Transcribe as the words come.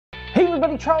Hey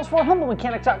everybody, Charles for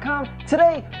HumbleMechanics.com.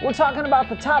 Today we're talking about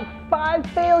the top 5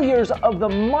 failures of the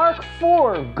Mark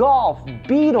IV Golf,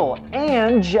 Beetle,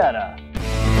 and Jetta.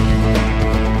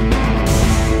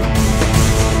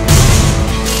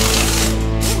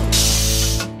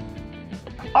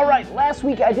 Alright, last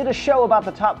week I did a show about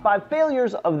the top 5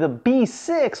 failures of the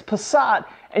B6 Passat,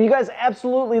 and you guys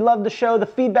absolutely loved the show. The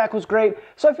feedback was great,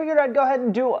 so I figured I'd go ahead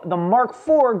and do the Mark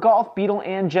IV Golf, Beetle,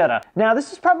 and Jetta. Now,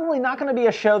 this is probably not going to be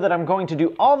a show that I'm going to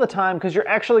do all the time because you're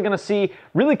actually going to see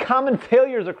really common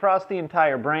failures across the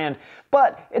entire brand,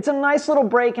 but it's a nice little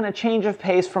break and a change of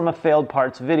pace from a failed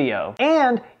parts video.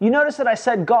 And you notice that I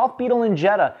said Golf, Beetle, and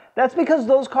Jetta. That's because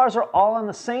those cars are all on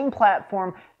the same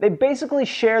platform. They basically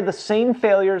share the same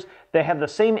failures. They have the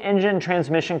same engine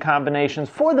transmission combinations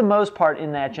for the most part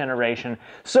in that generation.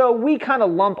 So we kind of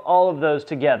lump all of those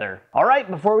together. All right,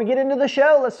 before we get into the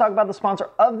show, let's talk about the sponsor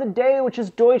of the day, which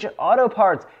is Deutsche Auto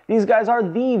Parts. These guys are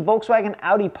the Volkswagen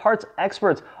Audi parts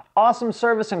experts. Awesome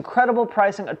service, incredible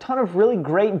pricing, a ton of really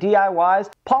great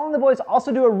DIYs. Paul and the boys also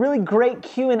do a really great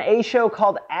Q&A show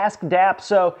called Ask DAP.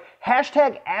 So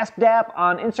hashtag Ask DAP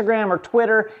on Instagram or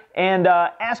Twitter and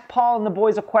ask Paul and the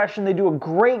boys a question. They do a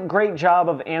great job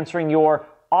of answering your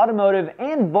automotive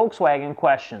and Volkswagen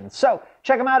questions. So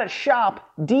check them out at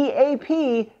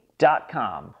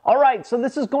shopdap.com. All right, so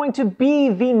this is going to be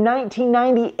the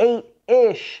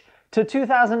 1998-ish to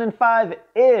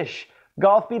 2005-ish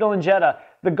Golf, Beetle, and Jetta.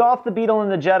 The Golf, the Beetle,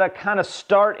 and the Jetta kind of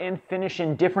start and finish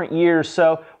in different years,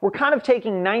 so we're kind of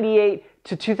taking 98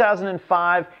 to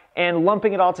 2005 and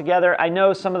lumping it all together. I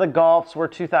know some of the Golfs were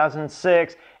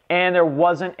 2006, and there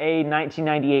wasn't a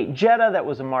 1998 Jetta that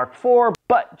was a Mark IV,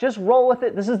 but just roll with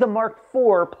it. This is the Mark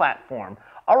IV platform.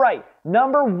 All right,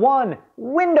 number 1,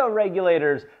 window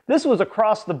regulators. This was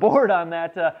across the board on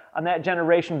that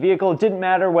generation vehicle. It didn't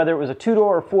matter whether it was a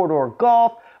 2-door or 4-door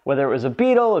Golf, whether it was a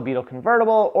Beetle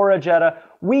convertible, or a Jetta.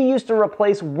 We used to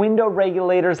replace window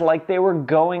regulators like they were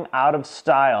going out of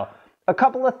style. A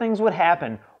couple of things would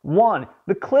happen. 1,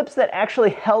 the clips that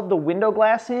actually held the window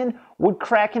glass in would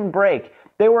crack and break.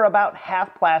 They were about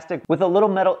half plastic with a little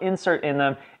metal insert in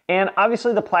them, and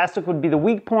obviously the plastic would be the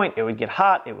weak point. It would get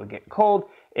hot, it would get cold,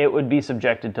 it would be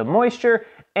subjected to moisture,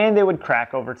 and they would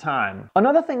crack over time.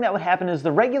 Another thing that would happen is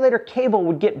the regulator cable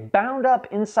would get bound up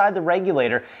inside the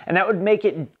regulator, and that would make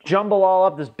it jumble all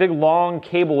up. This big long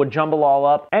cable would jumble all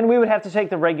up, and we would have to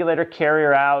take the regulator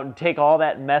carrier out and take all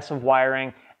that mess of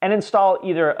wiring and install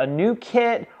either a new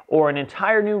kit or an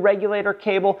entire new regulator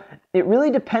cable. It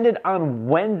really depended on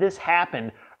when this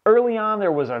happened. Early on,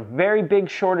 there was a very big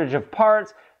shortage of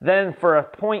parts. Then for a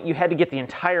point, you had to get the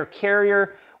entire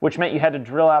carrier, which meant you had to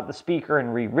drill out the speaker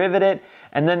and re-rivet it.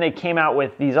 And then they came out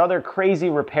with these other crazy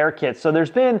repair kits. So there's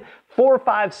been 4,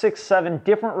 5, 6, 7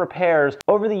 different repairs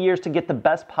over the years to get the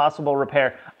best possible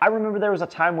repair. I remember there was a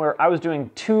time where I was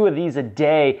doing 2 of these a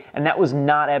day, and that was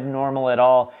not abnormal at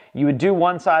all. You would do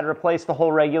one side, replace the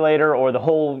whole regulator or the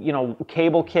whole,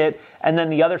 cable kit, and then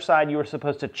the other side you were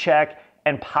supposed to check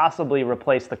and possibly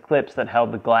replace the clips that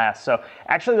held the glass. So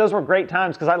actually those were great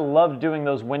times because I loved doing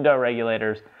those window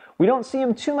regulators. We don't see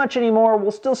them too much anymore.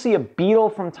 We'll still see a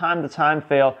Beetle from time to time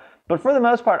fail, but for the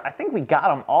most part, I think we got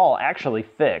them all actually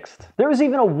fixed. There was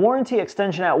even a warranty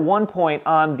extension at one point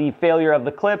on the failure of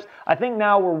the clips. I think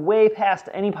now we're way past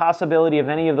any possibility of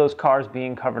any of those cars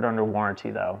being covered under warranty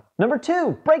though. Number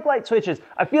 2, brake light switches.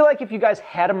 I feel like if you guys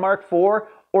had a Mark IV,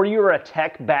 or you were a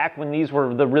tech back when these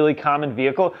were the really common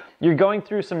vehicle, you're going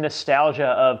through some nostalgia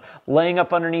of laying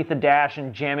up underneath the dash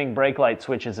and jamming brake light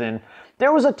switches in.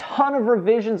 There was a ton of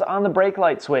revisions on the brake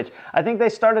light switch. I think they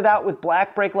started out with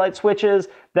black brake light switches,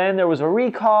 then there was a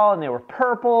recall and they were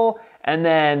purple, and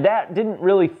then that didn't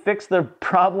really fix the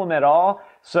problem at all.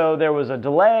 So there was a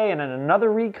delay and then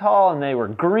another recall and they were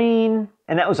green,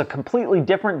 and that was a completely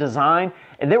different design,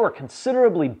 and they were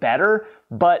considerably better,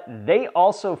 but they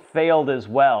also failed as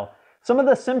well. Some of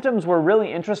the symptoms were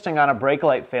really interesting on a brake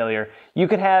light failure. You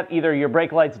could have either your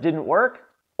brake lights didn't work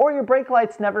or your brake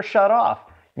lights never shut off.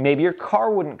 Maybe your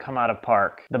car wouldn't come out of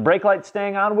park. The brake light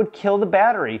staying on would kill the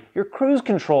battery. Your cruise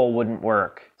control wouldn't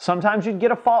work. Sometimes you'd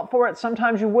get a fault for it,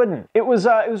 sometimes you wouldn't. It was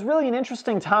really an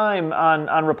interesting time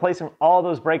on replacing all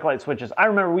those brake light switches. I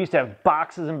remember we used to have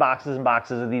boxes and boxes and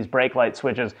boxes of these brake light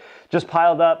switches just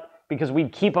piled up because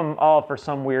we'd keep them all for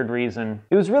some weird reason.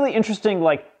 It was really interesting,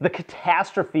 like the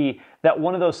catastrophe that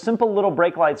one of those simple little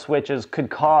brake light switches could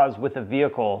cause with a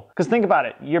vehicle. Because think about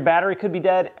it, your battery could be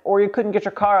dead or you couldn't get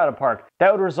your car out of park.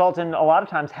 That would result in a lot of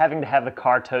times having to have the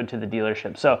car towed to the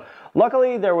dealership. So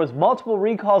luckily there was multiple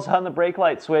recalls on the brake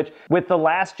light switch, with the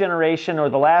last generation or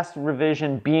the last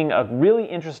revision being a really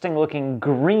interesting looking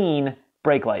green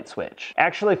brake light switch.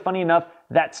 Actually, funny enough,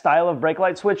 That style of brake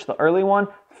light switch, the early one,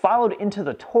 followed into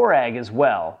the Touareg as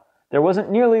well. There wasn't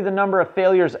nearly the number of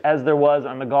failures as there was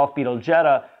on the Golf Beetle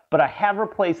Jetta, but I have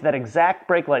replaced that exact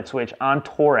brake light switch on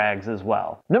Touaregs as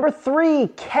well. Number 3,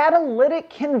 catalytic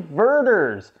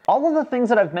converters. All of the things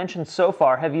that I've mentioned so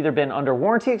far have either been under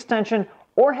warranty extension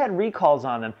or had recalls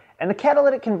on them, and the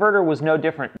catalytic converter was no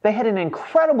different. They had an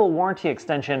incredible warranty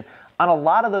extension on a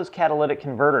lot of those catalytic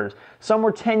converters. Some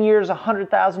were 10 years,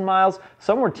 100,000 miles,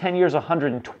 some were 10 years,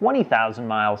 120,000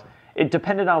 miles. It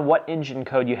depended on what engine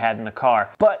code you had in the car.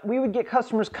 But we would get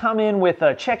customers come in with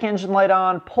a check engine light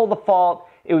on, pull the fault.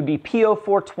 It would be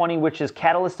P0420, which is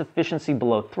catalyst efficiency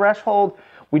below threshold.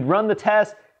 We'd run the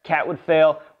test, cat would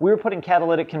fail. We were putting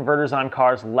catalytic converters on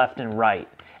cars left and right.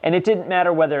 And it didn't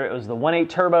matter whether it was the 1.8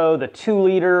 turbo, the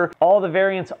 2-liter, all the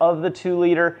variants of the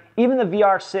 2-liter, even the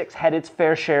VR6 had its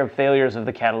fair share of failures of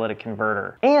the catalytic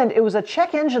converter. And it was a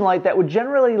check engine light that would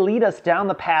generally lead us down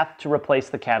the path to replace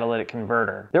the catalytic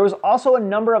converter. There was also a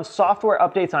number of software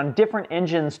updates on different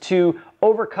engines to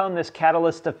overcome this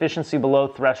catalyst efficiency below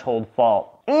threshold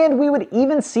fault. And we would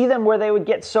even see them where they would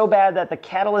get so bad that the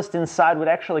catalyst inside would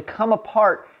actually come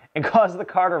apart and cause the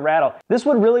car to rattle. This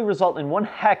would really result in one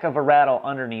heck of a rattle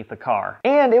underneath the car.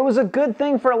 And it was a good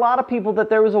thing for a lot of people that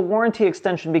there was a warranty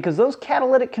extension, because those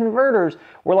catalytic converters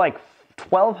were like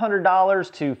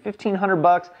 $1,200 to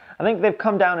 $1,500. I think they've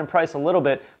come down in price a little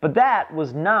bit, but that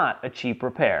was not a cheap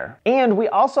repair. And we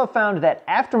also found that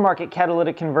aftermarket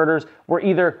catalytic converters were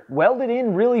either welded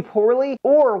in really poorly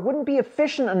or wouldn't be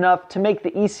efficient enough to make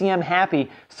the ECM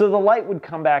happy, so the light would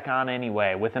come back on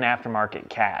anyway with an aftermarket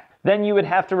cat. Then you would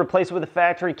have to replace it with a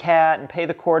factory cat and pay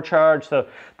the core charge, so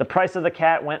the price of the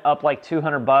cat went up like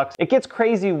 $200. It gets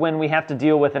crazy when we have to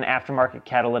deal with an aftermarket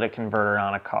catalytic converter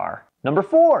on a car. Number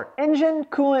 4, engine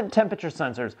coolant temperature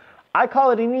sensors. I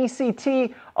call it an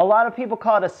ECT. A lot of people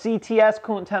call it a CTS,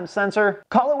 coolant temp sensor.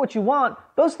 Call it what you want.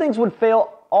 Those things would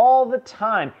fail all the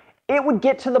time. It would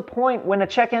get to the point when a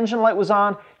check engine light was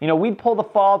on, we'd pull the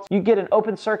faults, you'd get an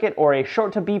open circuit or a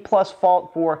short to B+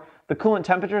 fault for the coolant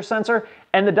temperature sensor,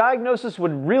 and the diagnosis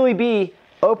would really be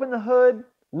open the hood,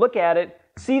 look at it,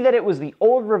 see that it was the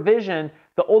old revision.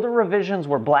 The older revisions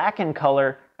were black in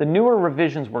color, the newer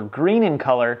revisions were green in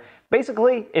color.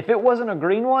 Basically, if it wasn't a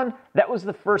green one, that was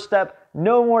the first step.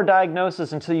 No more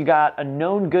diagnosis until you got a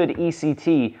known good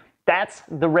ECT. That's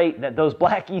the rate that those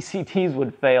black ECTs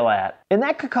would fail at. And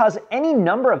that could cause any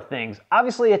number of things.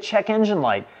 Obviously, a check engine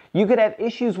light. You could have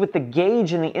issues with the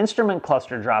gauge and the instrument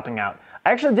cluster dropping out.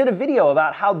 I actually did a video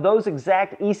about how those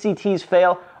exact ECTs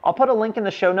fail. I'll put a link in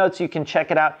the show notes so you can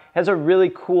check it out. It has a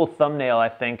really cool thumbnail, I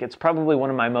think. It's probably one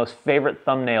of my most favorite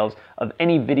thumbnails of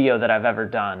any video that I've ever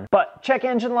done. But check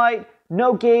engine light,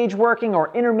 no gauge working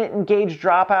or intermittent gauge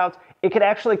dropouts. It could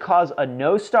actually cause a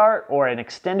no start or an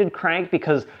extended crank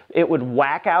because it would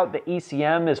whack out the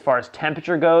ECM as far as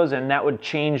temperature goes, and that would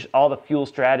change all the fuel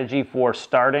strategy for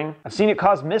starting. I've seen it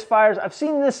cause misfires. I've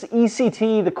seen this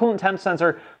ECT, the coolant temp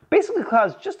sensor, basically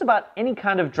cause just about any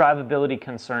kind of drivability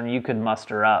concern you could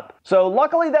muster up. So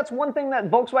luckily that's one thing that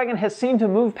Volkswagen has seemed to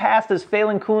move past, is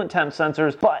failing coolant temp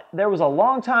sensors, but there was a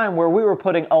long time where we were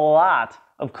putting a lot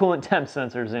of coolant temp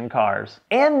sensors in cars.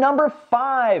 And number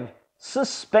 5,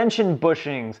 suspension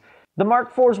bushings. The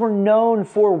Mark IVs were known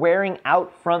for wearing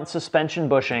out front suspension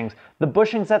bushings. The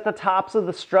bushings at the tops of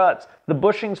the struts, the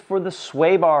bushings for the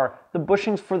sway bar, the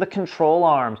bushings for the control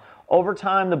arms. Over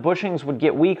time, the bushings would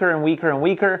get weaker and weaker and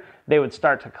weaker. They would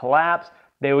start to collapse.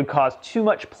 They would cause too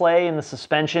much play in the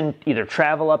suspension, either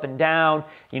travel up and down.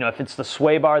 If it's the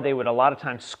sway bar, they would a lot of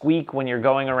times squeak when you're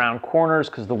going around corners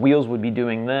because the wheels would be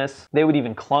doing this. They would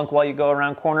even clunk while you go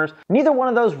around corners. Neither one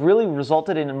of those really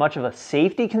resulted in much of a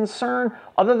safety concern,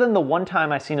 other than the one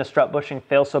time I seen a strut bushing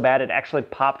fail so bad it actually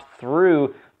popped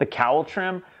through the cowl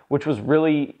trim, which was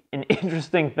really an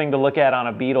interesting thing to look at on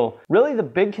a Beetle. Really the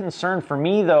big concern for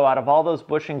me though out of all those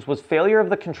bushings was failure of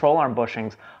the control arm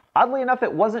bushings. Oddly enough,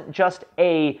 it wasn't just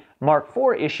a Mark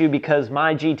IV issue, because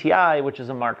my GTI, which is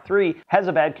a Mark III, has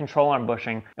a bad control arm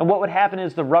bushing. And what would happen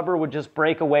is the rubber would just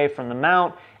break away from the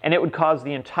mount and it would cause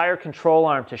the entire control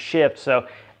arm to shift. So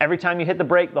every time you hit the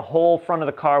brake, the whole front of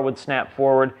the car would snap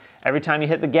forward. Every time you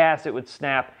hit the gas, it would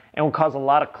snap and would cause a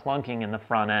lot of clunking in the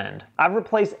front end. I've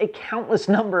replaced a countless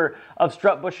number of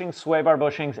strut bushings, sway bar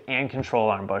bushings, and control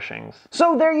arm bushings.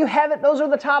 So there you have it. Those are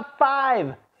the top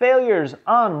 5 failures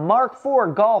on Mark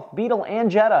IV, Golf, Beetle,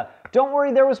 and Jetta. Don't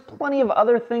worry, there was plenty of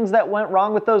other things that went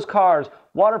wrong with those cars.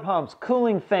 Water pumps,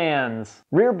 cooling fans,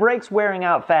 rear brakes wearing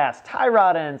out fast, tie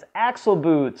rod ends, axle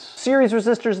boots, series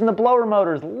resistors in the blower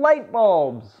motors, light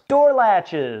bulbs, door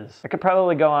latches. I could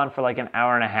probably go on for like an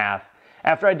hour and a half.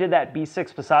 After I did that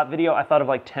B6 Passat video, I thought of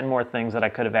like 10 more things that I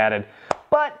could have added.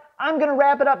 But I'm gonna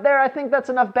wrap it up there. I think that's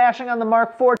enough bashing on the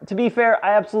Mark IV. To be fair,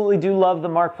 I absolutely do love the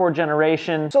Mark IV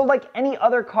generation. So like any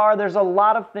other car, there's a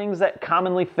lot of things that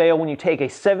commonly fail when you take a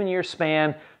 7-year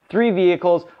span, 3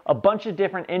 vehicles, a bunch of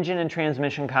different engine and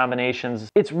transmission combinations.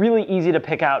 It's really easy to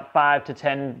pick out 5 to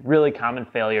 10 really common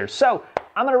failures. So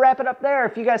I'm gonna wrap it up there.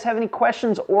 If you guys have any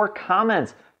questions or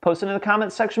comments, post it in the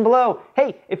comments section below.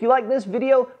 Hey, if you like this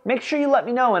video, make sure you let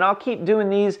me know and I'll keep doing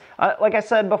these. Like I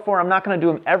said before, I'm not gonna do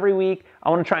them every week. I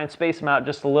wanna try and space them out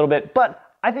just a little bit,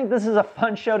 but I think this is a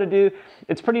fun show to do.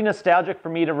 It's pretty nostalgic for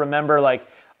me to remember, like,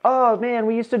 oh man,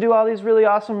 we used to do all these really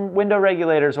awesome window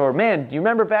regulators, or man, do you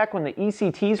remember back when the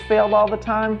ECTs failed all the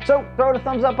time? So throw it a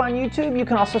thumbs up on YouTube. You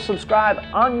can also subscribe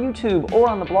on YouTube or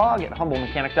on the blog at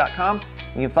humblemechanic.com.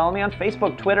 You can follow me on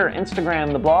Facebook, Twitter,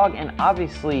 Instagram, the blog, and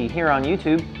obviously here on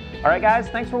YouTube. All right guys,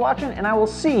 thanks for watching and I will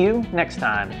see you next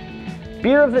time.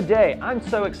 Beer of the day. I'm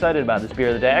so excited about this beer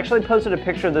of the day. I actually posted a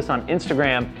picture of this on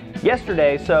Instagram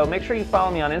yesterday, so make sure you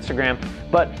follow me on Instagram.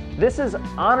 But this is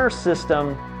Honor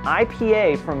System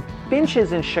IPA from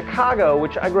Finch's in Chicago,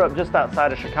 which I grew up just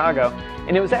outside of Chicago.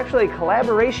 And it was actually a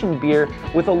collaboration beer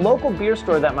with a local beer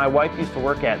store that my wife used to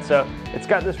work at. So it's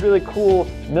got this really cool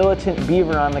militant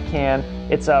beaver on the can.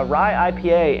 It's a rye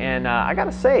IPA, and I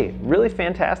gotta say, really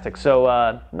fantastic.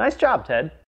 So nice job, Ted.